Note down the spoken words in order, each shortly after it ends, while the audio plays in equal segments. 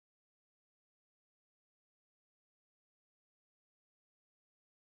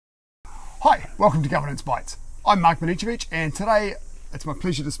Hi, welcome to Governance Bites. I'm Mark Banicevich, and today it's my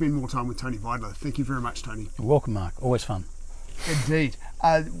pleasure to spend more time with Tony Vidler. Thank you very much, Tony. You're welcome, Mark. Always fun. Indeed.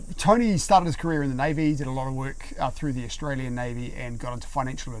 Tony started his career in the Navy, did a lot of work through the Australian Navy, and got into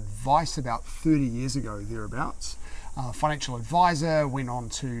financial advice about 30 years ago, thereabouts. Financial advisor, went on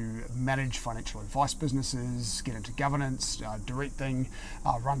to manage financial advice businesses, get into governance, directing,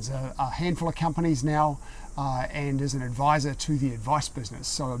 runs a handful of companies now, and is an advisor to the advice business,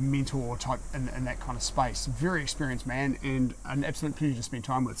 so a mentor type in that kind of space. Very experienced man and an absolute pleasure to spend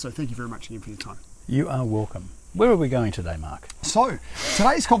time with, so thank you very much again for your time. You are welcome. Where are we going today, Mark? So,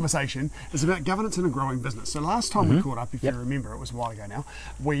 today's conversation is about governance in a growing business. So last time we caught up, if you remember, it was a while ago now,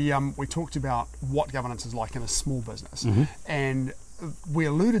 we talked about what governance is like in a small business. And we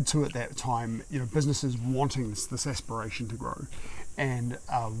alluded to at that time, businesses wanting this aspiration to grow. And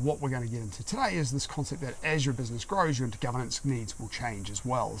what we're going to get into today is this concept that as your business grows, your governance needs will change as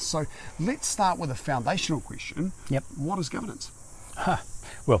well. So let's start with a foundational question. What is governance?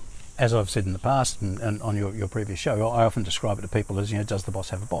 Well, as I've said in the past and on your previous show, I often describe it to people as, does the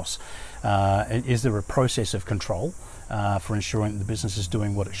boss have a boss? Is there a process of control for ensuring that the business is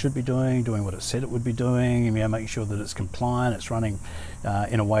doing what it should be doing what it said it would be doing, making sure that it's compliant, it's running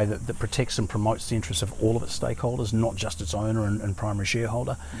in a way that protects and promotes the interests of all of its stakeholders, not just its owner and primary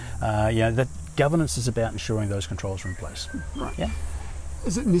shareholder. That governance is about ensuring those controls are in place. Right. Yeah.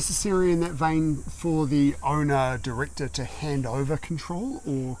 Is it necessary in that vein for the owner director to hand over control,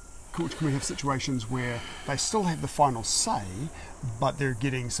 or can we have situations where they still have the final say, but they're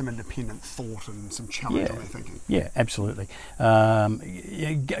getting some independent thought and some challenge on their thinking? Yeah, absolutely.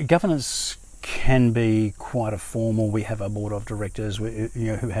 Governance can be quite a formal. We have a board of directors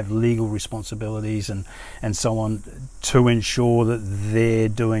who have legal responsibilities and so on to ensure that they're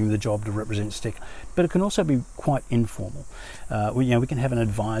doing the job to represent stake. But it can also be quite informal. We can have an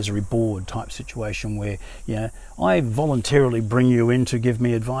advisory board type situation where I voluntarily bring you in to give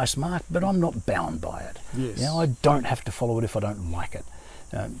me advice, Mark, but I'm not bound by it. Yes. I don't have to follow it if I don't like it.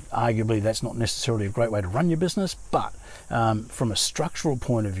 Arguably, that's not necessarily a great way to run your business, but from a structural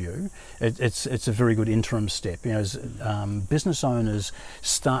point of view, it's a very good interim step. As business owners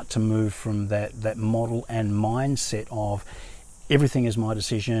start to move from that model and mindset of everything is my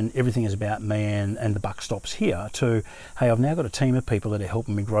decision, everything is about me, and the buck stops here, to, hey, I've now got a team of people that are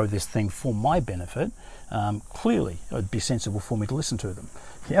helping me grow this thing for my benefit. Clearly, it would be sensible for me to listen to them.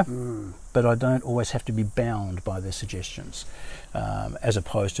 But I don't always have to be bound by their suggestions, as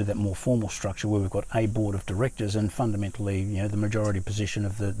opposed to that more formal structure where we've got a board of directors, and fundamentally, the majority position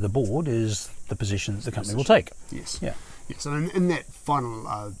of the board is the position that the company will take. Yes. Yeah. Yes. And in that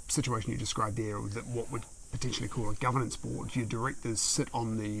final situation you described there, that what would potentially call a governance board, your directors sit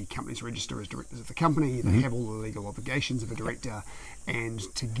on the company's register as directors of the company. They have all the legal obligations of a director, and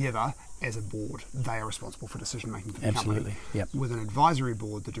together as a board they are responsible for decision making for the company. With an advisory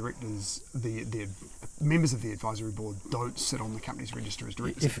board, the directors, the members of the advisory board don't sit on the company's register as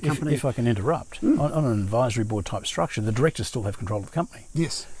directors of the company. If I can interrupt, on an advisory board type structure, the directors still have control of the company.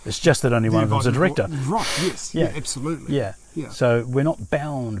 Yes. It's just that only one of them is a director. Right, yes. Yeah, absolutely. Yeah. So we're not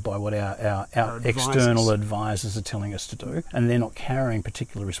bound by what our external advisors are telling us to do, and they're not carrying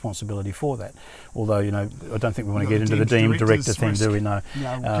particular responsibility for that. Although, I don't think we want to get into the deemed director thing, do we? No.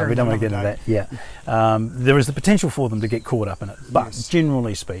 We don't want to get into that. There is the potential for them to get caught up in it, but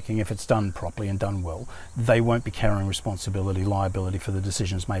generally speaking, if it's done properly and done well, they won't be carrying liability for the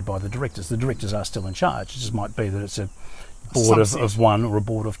decisions made by the directors. The directors are still in charge. It just might be that it's a board of one or a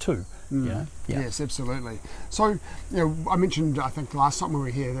board of two. Yes, absolutely. So, I mentioned, I think last time we were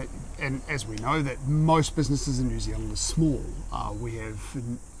here, that, and as we know, that most businesses in New Zealand are small. We have,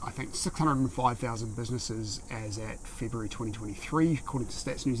 I think, 605,000 businesses as at February 2023, according to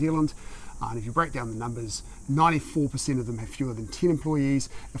Stats New Zealand. And if you break down the numbers, 94% of them have fewer than 10 employees.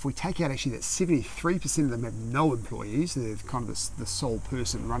 If we take out actually that 73% of them have no employees, they're kind of the sole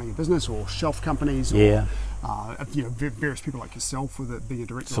person running a business, or shelf companies, or various people like yourself with it being a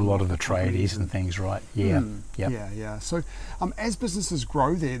director. It's a lot of the tradies and things, right? Yeah. So as businesses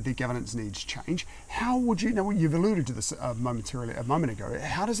grow, their governance needs change. How would you, you've alluded to this a moment ago,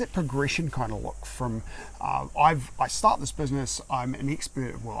 how does that progression kind of look from, I start this business, I'm an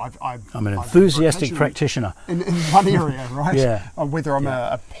expert, I'm an enthusiastic practitioner in one area, right? Whether I'm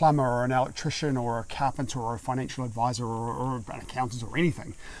a plumber or an electrician or a carpenter or a financial advisor or an accountant or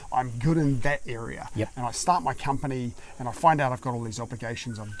anything, I'm good in that area. And I start my company and I find out I've got all these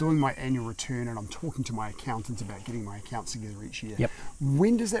obligations. I'm doing my annual return and I'm talking to my accountant about getting my accounts together each year.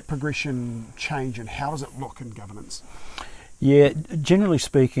 When does that progression change, and how does it look in governance? Yeah, generally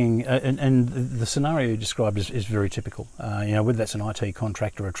speaking, and the scenario you described is very typical. Whether that's an IT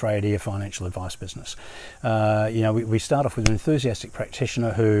contractor, a tradie, a financial advice business. We start off with an enthusiastic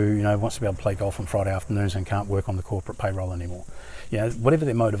practitioner who wants to be able to play golf on Friday afternoons and can't work on the corporate payroll anymore. Whatever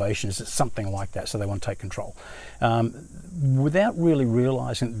their motivation is, it's something like that. So they want to take control, without really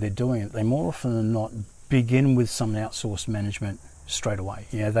realising that they're doing it. They more often than not begin with some outsourced management straight away.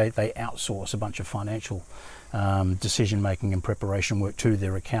 They outsource a bunch of financial decision making and preparation work to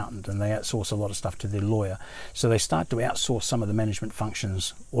their accountant, and they outsource a lot of stuff to their lawyer. So they start to outsource some of the management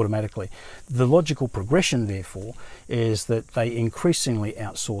functions automatically. The logical progression, therefore, is that they increasingly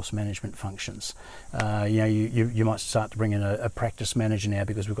outsource management functions. You might start to bring in a practice manager now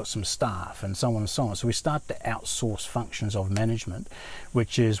because we've got some staff, and so on and so on. So we start to outsource functions of management,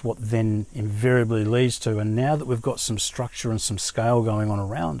 which is what then invariably leads to, and now that we've got some structure and some scale going on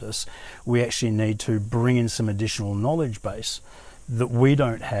around us, we actually need to bring in some additional knowledge base that we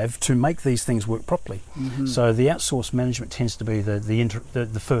don't have to make these things work properly. Mm-hmm. So the outsourced management tends to be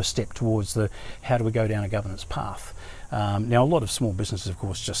the first step towards the how do we go down a governance path. Now, a lot of small businesses, of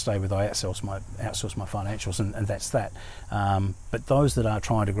course, just stay with I outsource my financials, and that's that. But those that are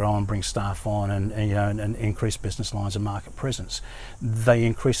trying to grow and bring staff on and increase business lines and market presence, they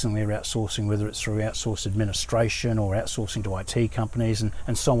increasingly are outsourcing, whether it's through outsourced administration or outsourcing to IT companies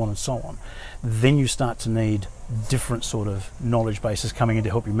and so on and so on. Then you start to need different sort of knowledge bases coming in to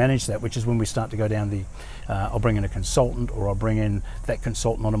help you manage that, which is when we start to go down the I'll bring in a consultant, or I'll bring in that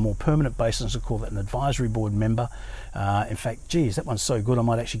consultant on a more permanent basis. I'll call that an advisory board member. In fact, geez, that one's so good, I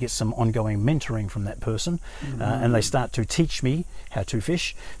might actually get some ongoing mentoring from that person. Mm-hmm. And they start to teach me how to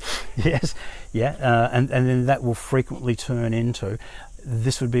fish. Yes, yeah, and then that will frequently turn into,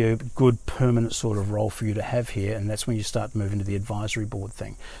 this would be a good permanent sort of role for you to have here, and that's when you start to move into the advisory board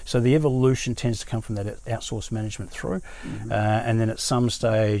thing. So the evolution tends to come from that outsourced management through, mm-hmm. And then at some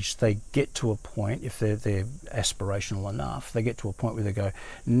stage they get to a point, if they're aspirational enough, they get to a point where they go,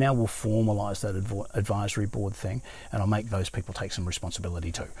 now we'll formalise that advisory board thing, and I'll make those people take some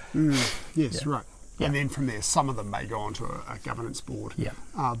responsibility too. Yes, yeah. Right. Yeah. And then from there, some of them may go onto a governance board, yeah.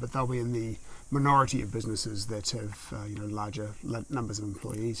 But they'll be in the minority of businesses that have larger numbers of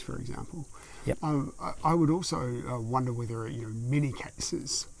employees, for example. Yep. I would also wonder whether many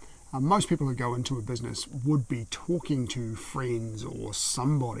cases, most people who go into a business would be talking to friends or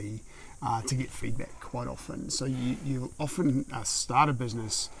somebody to get feedback quite often. So you often start a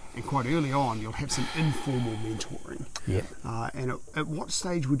business, and quite early on you'll have some informal mentoring. Yep. And at what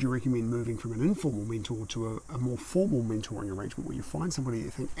stage would you recommend moving from an informal mentor to a more formal mentoring arrangement, where you find somebody you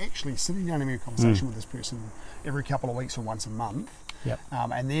think, actually sitting down and having a conversation with this person every couple of weeks or once a month, yep.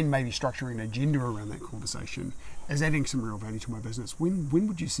 And then maybe structuring an agenda around that conversation is adding some real value to my business? When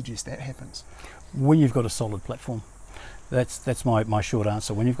would you suggest that happens? When you've got a solid platform. That's my short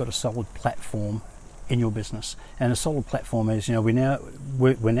answer. When you've got a solid platform in your business, and a solid platform is, we're now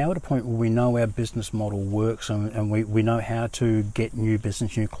at a point where we know our business model works, and we know how to get new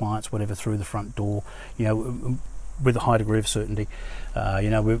business, new clients, whatever, through the front door, with a high degree of certainty.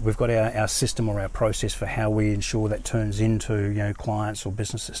 We've got our system or our process for how we ensure that turns into clients or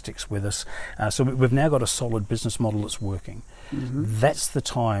business that sticks with us. So we've now got a solid business model that's working. Mm-hmm. That's the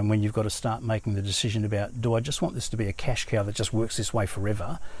time when you've got to start making the decision about, do I just want this to be a cash cow that just works this way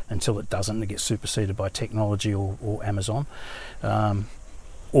forever until it doesn't, and it gets superseded by technology or Amazon?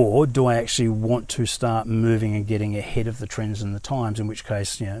 Or do I actually want to start moving and getting ahead of the trends and the times, in which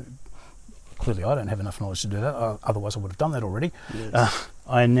case, clearly I don't have enough knowledge to do that, otherwise I would have done that already. Yes.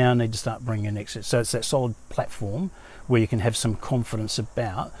 I now need to start bringing in exits. So it's that solid platform where you can have some confidence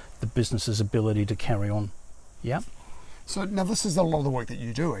about the business's ability to carry on. Yeah. So now this is a lot of the work that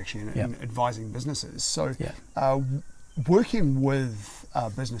you do actually in advising businesses. So yeah. Working with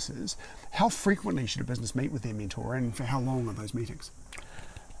businesses, how frequently should a business meet with their mentor, and for how long are those meetings?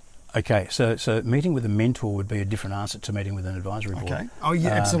 Okay, so meeting with a mentor would be a different answer to meeting with an advisory board. Okay. Oh yeah,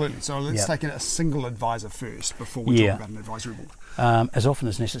 absolutely. So let's take a single advisor first before we talk about an advisory board. As often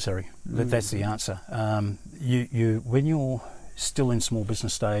as necessary. That's the answer. When you're still in small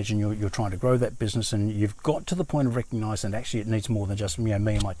business stage and you're trying to grow that business, and you've got to the point of recognising that actually it needs more than just me and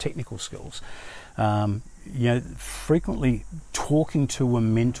my technical skills. Frequently talking to a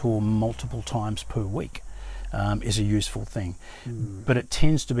mentor multiple times per week is a useful thing, but it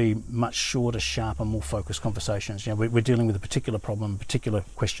tends to be much shorter, sharper, more focused conversations. We're dealing with a particular problem, a particular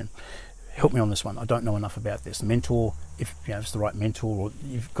question. Help me on this one. I don't know enough about this. Mentor, if it's the right mentor, or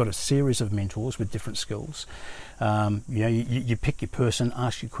you've got a series of mentors with different skills. You pick your person,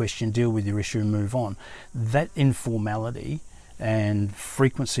 ask your question, deal with your issue, move on. That informality and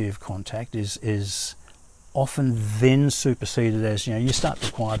frequency of contact is often then superseded as, you know, you start to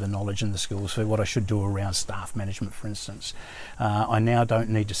acquire the knowledge and the skills for what I should do around staff management, for instance. I now don't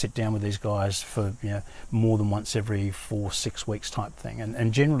need to sit down with these guys for, you know, more than once every 4-6 weeks type thing.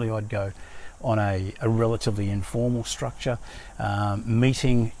 And generally I'd go on a relatively informal structure,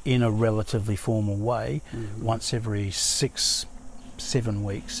 meeting in a relatively formal way once every 6-7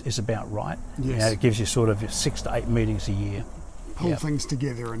 weeks is about right. Yes. You know, it gives you sort of 6 to 8 meetings a year. Pull things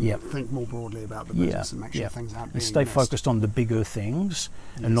together and think more broadly about the business and make sure things aren't being and stay missed. focused on the bigger things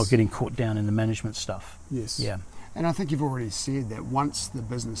and not getting caught down in the management stuff. Yes. Yeah. And I think you've already said that once the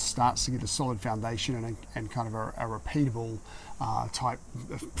business starts to get a solid foundation and kind of a repeatable type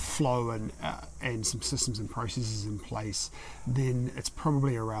of flow and some systems and processes in place, then it's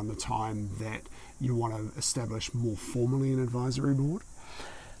probably around the time that you want to establish more formally an advisory board.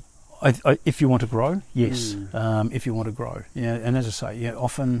 If you want to grow, yes. If you want to grow, yeah. And as I say,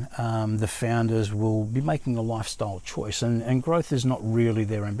 often the founders will be making a lifestyle choice, and growth is not really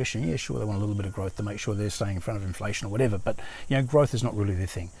their ambition. Yeah, sure, they want a little bit of growth to make sure they're staying in front of inflation or whatever, but growth is not really their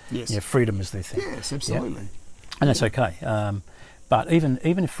thing. Yes. Freedom is their thing. Yes, absolutely. And that's okay. But even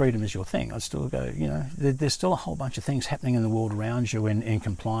if freedom is your thing, I'd still go, there's still a whole bunch of things happening in the world around you in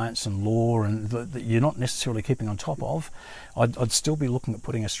compliance and law and that you're not necessarily keeping on top of. I'd still be looking at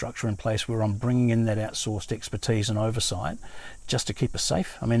putting a structure in place where I'm bringing in that outsourced expertise and oversight just to keep us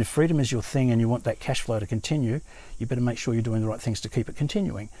safe. I mean, if freedom is your thing and you want that cash flow to continue, you better make sure you're doing the right things to keep it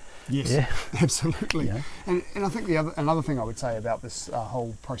continuing. Yes, absolutely. And I think another thing I would say about this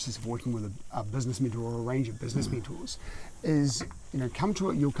whole process of working with a business mentor or a range of business mentors is, you'll come to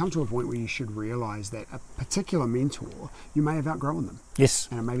a point where you should realise that a particular mentor, you may have outgrown them. Yes.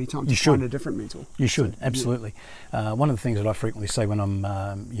 And it may be time to find a different mentor. You should, absolutely. One of the things that I frequently say when I'm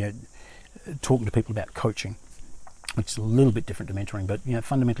talking to people about coaching, which is a little bit different to mentoring, but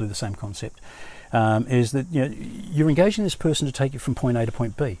fundamentally the same concept, is that you're engaging this person to take you from point A to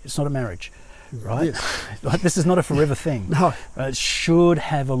point B. It's not a marriage, right? Yes. This is not a forever thing. No. It should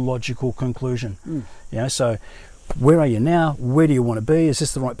have a logical conclusion. So where are you now? Where do you want to be? Is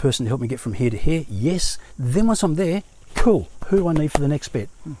this the right person to help me get from here to here? Yes. Then once I'm there, cool. Who do I need for the next bit?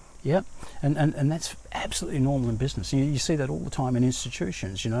 Yeah, and that's absolutely normal in business. You see that all the time in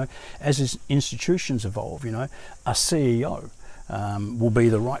institutions. As institutions evolve, a CEO will be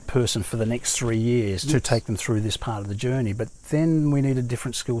the right person for the next 3 years to take them through this part of the journey. But then we need a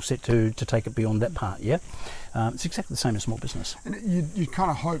different skill set to take it beyond that part. Yeah, it's exactly the same in small business. And you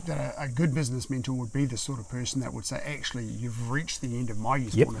kind of hope that a good business mentor would be the sort of person that would say, actually, you've reached the end of my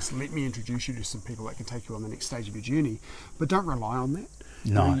usefulness. Let me introduce you to some people that can take you on the next stage of your journey. But don't rely on that.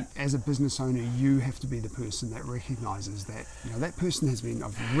 No. As a business owner, you have to be the person that recognises that that person has been.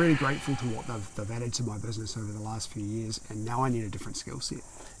 I'm really grateful to what they've added to my business over the last few years, and now I need a different skill set.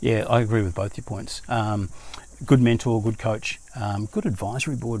 Yeah, I agree with both your points. Good mentor, good coach, good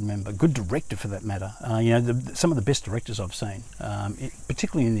advisory board member, good director for that matter. Some of the best directors I've seen,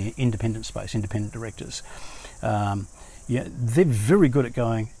 particularly in the independent space, independent directors, they're very good at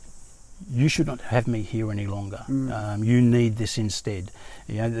going, you should not have me here any longer. You need this instead.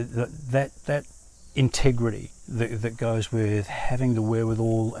 That integrity that goes with having the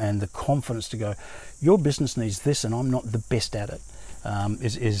wherewithal and the confidence to go, your business needs this and I'm not the best at it,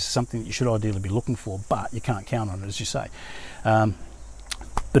 is something that you should ideally be looking for, but you can't count on it, as you say.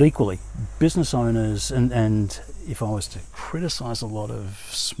 But equally, business owners, and if I was to criticise a lot of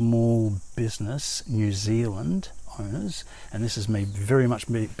small business New Zealand owners, and this is me very much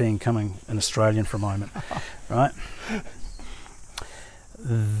becoming an Australian for a moment, right?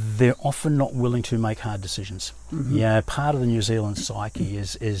 They're often not willing to make hard decisions. Part of the New Zealand psyche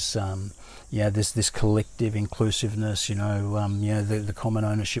is there's this collective inclusiveness, the common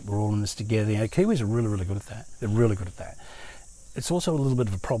ownership, we're all in this together. Kiwis are really, really good at that. They're really good at that. It's also a little bit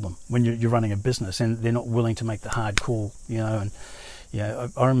of a problem when you're running a business and they're not willing to make the hard call, I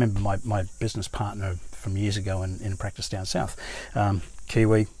remember my business partner from years ago in practice down south,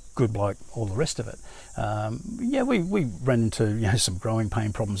 Kiwi, good bloke, all the rest of it. We ran into some growing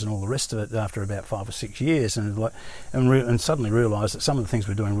pain problems and all the rest of it after about 5 or 6 years, and suddenly realised that some of the things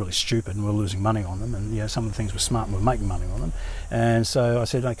we're doing were really stupid and we're losing money on them, and some of the things were smart and we're making money on them. And so I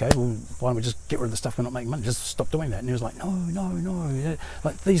said, okay, well, why don't we just get rid of the stuff we're not making money? Just stop doing that. And he was like, no.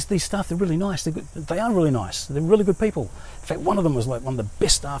 Like these staff, they're really nice. They are really nice. They're really good people. In fact, one of them was like one of the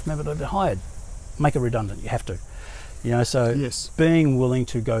best staff members I've ever hired. Make it redundant. You have to. Being willing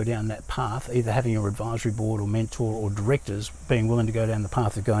to go down that path, either having your advisory board or mentor or directors being willing to go down the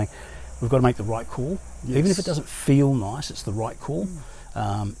path of going, we've got to make the right call. Even if it doesn't feel nice, it's the right call,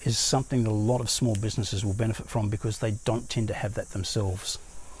 is something that a lot of small businesses will benefit from, because they don't tend to have that themselves.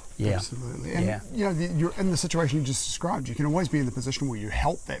 Yeah. Absolutely. And you know, you're in the situation you just described. You can always be in the position where you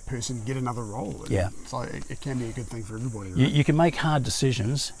help that person get another role. And so it can be a good thing for everybody. Right? You can make hard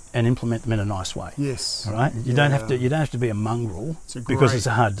decisions and implement them in a nice way. Yes. All right. You don't have to be a mongrel because it's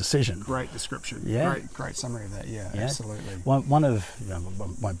a hard decision. Great description. Yeah. Great summary of that. Yeah. Absolutely. One of, I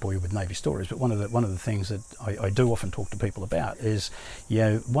won't bore you with Navy stories, but one of the things that I do often talk to people about is,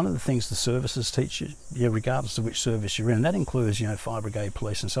 one of the things the services teach you, regardless of which service you're in, and that includes, fire brigade,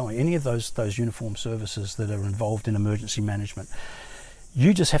 police, and so on. Any of those uniformed services that are involved in emergency management,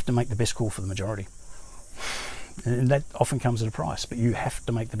 you just have to make the best call for the majority. And that often comes at a price, but you have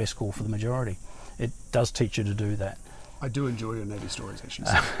to make the best call for the majority. It does teach you to do that. I do enjoy your Navy stories,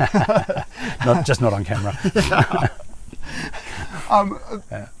 actually. Not on camera.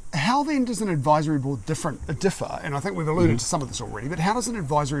 How then does an advisory board differ? And I think we've alluded to some of this already, but how does an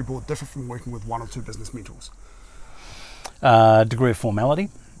advisory board differ from working with one or two business mentors? Degree of formality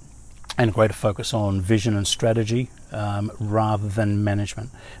and greater focus on vision and strategy rather than management.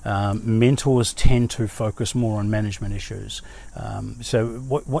 Mentors tend to focus more on management issues. So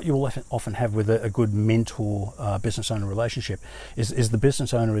what you will often have with a good mentor business owner relationship is the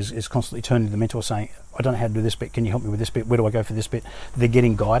business owner is constantly turning to the mentor saying, I don't know how to do this bit, can you help me with this bit, where do I go for this bit? They're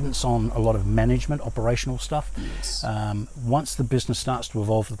getting guidance on a lot of management, operational stuff. Yes. Once the business starts to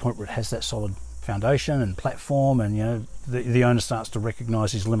evolve to the point where it has that solid foundation and platform, and the owner starts to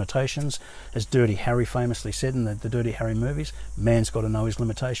recognise his limitations, as Dirty Harry famously said in the Dirty Harry movies, man's got to know his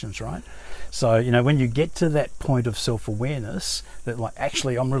limitations, right? So when you get to that point of self-awareness that, like,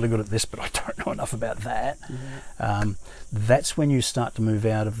 actually I'm really good at this but I don't know enough about that, that's when you start to move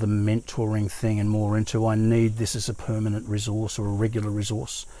out of the mentoring thing and more into, I need this as a permanent resource or a regular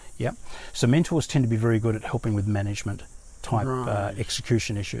resource. So mentors tend to be very good at helping with management type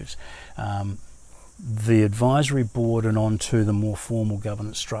execution issues. The advisory board and onto the more formal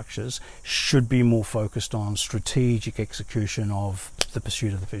governance structures should be more focused on strategic execution of the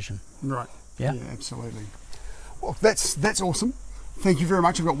pursuit of the vision. Right. Yeah, absolutely. Well, that's awesome. Thank you very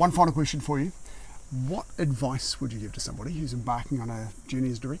much. I've got one final question for you. What advice would you give to somebody who's embarking on a journey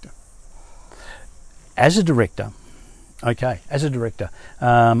as director? As a director,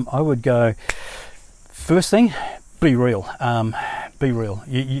 I would go, first thing, be real. Be real.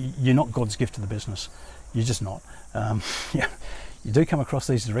 You're not God's gift to the business. You're just not. You do come across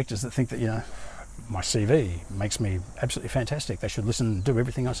these directors that think that, my CV makes me absolutely fantastic. They should listen and do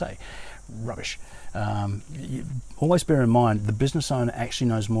everything I say. Rubbish. You always bear in mind, the business owner actually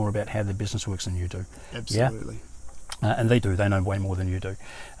knows more about how their business works than you do. Absolutely. And they do. They know way more than you do.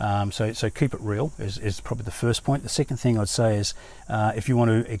 So keep it real is probably the first point. The second thing I'd say is if you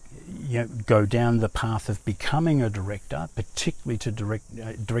want to go down the path of becoming a director, particularly to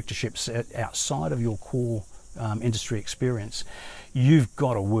directorships outside of your core industry experience, you've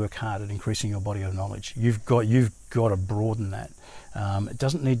got to work hard at increasing your body of knowledge. You've got to broaden that. It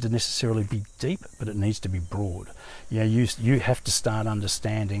doesn't need to necessarily be deep, but it needs to be broad. You have to start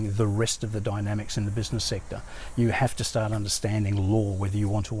understanding the rest of the dynamics in the business sector. You have to start understanding law, whether you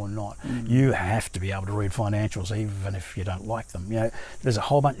want to or not. You have to be able to read financials, even if you don't like them. There's a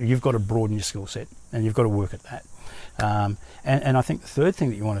whole bunch. You've got to broaden your skill set, and you've got to work at that. And I think the third thing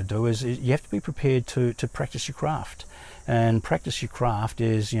that you want to do is you have to be prepared to practice your craft. And practice your craft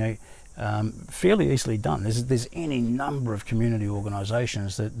is, fairly easily done. There's any number of community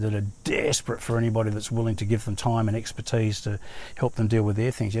organisations that are desperate for anybody that's willing to give them time and expertise to help them deal with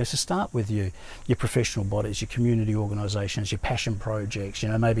their things. So start with your professional bodies, your community organisations, your passion projects.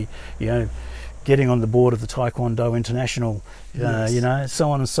 Maybe getting on the board of the Taekwondo International,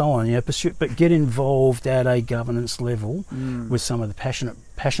 so on and so on. Pursue, but get involved at a governance level with some of the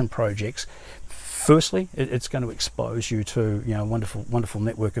passion projects. Firstly, it's going to expose you to a wonderful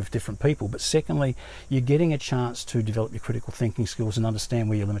network of different people. But secondly, you're getting a chance to develop your critical thinking skills and understand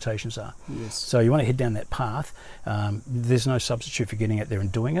where your limitations are. Yes. So you want to head down that path. There's no substitute for getting out there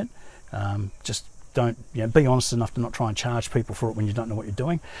and doing it. Just don't be honest enough to not try and charge people for it when you don't know what you're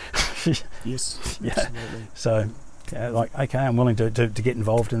doing. Yes. Absolutely. So. I'm willing to get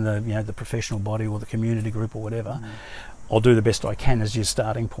involved in the professional body or the community group or whatever. I'll do the best I can as your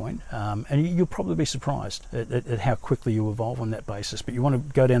starting point, and you'll probably be surprised at how quickly you evolve on that basis. But you want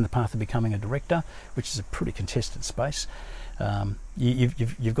to go down the path of becoming a director, which is a pretty contested space.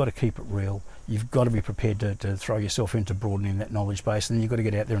 You've got to keep it real. You've got to be prepared to throw yourself into broadening that knowledge base, and then you've got to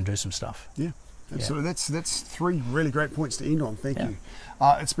get out there and do some stuff. Yeah. Absolutely. That's three really great points to end on. Thank you.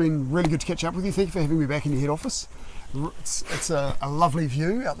 It's been really good to catch up with you. Thank you for having me back in your head office. It's a lovely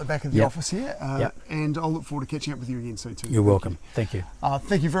view out the back of the Yep. office here, Yep. and I'll look forward to catching up with you again soon too. You're welcome. Thank you.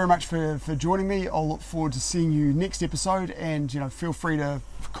 Thank you very much for joining me. I'll look forward to seeing you next episode, and feel free to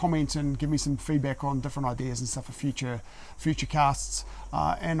comment and give me some feedback on different ideas and stuff for future casts,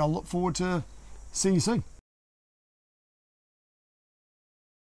 and I'll look forward to seeing you soon.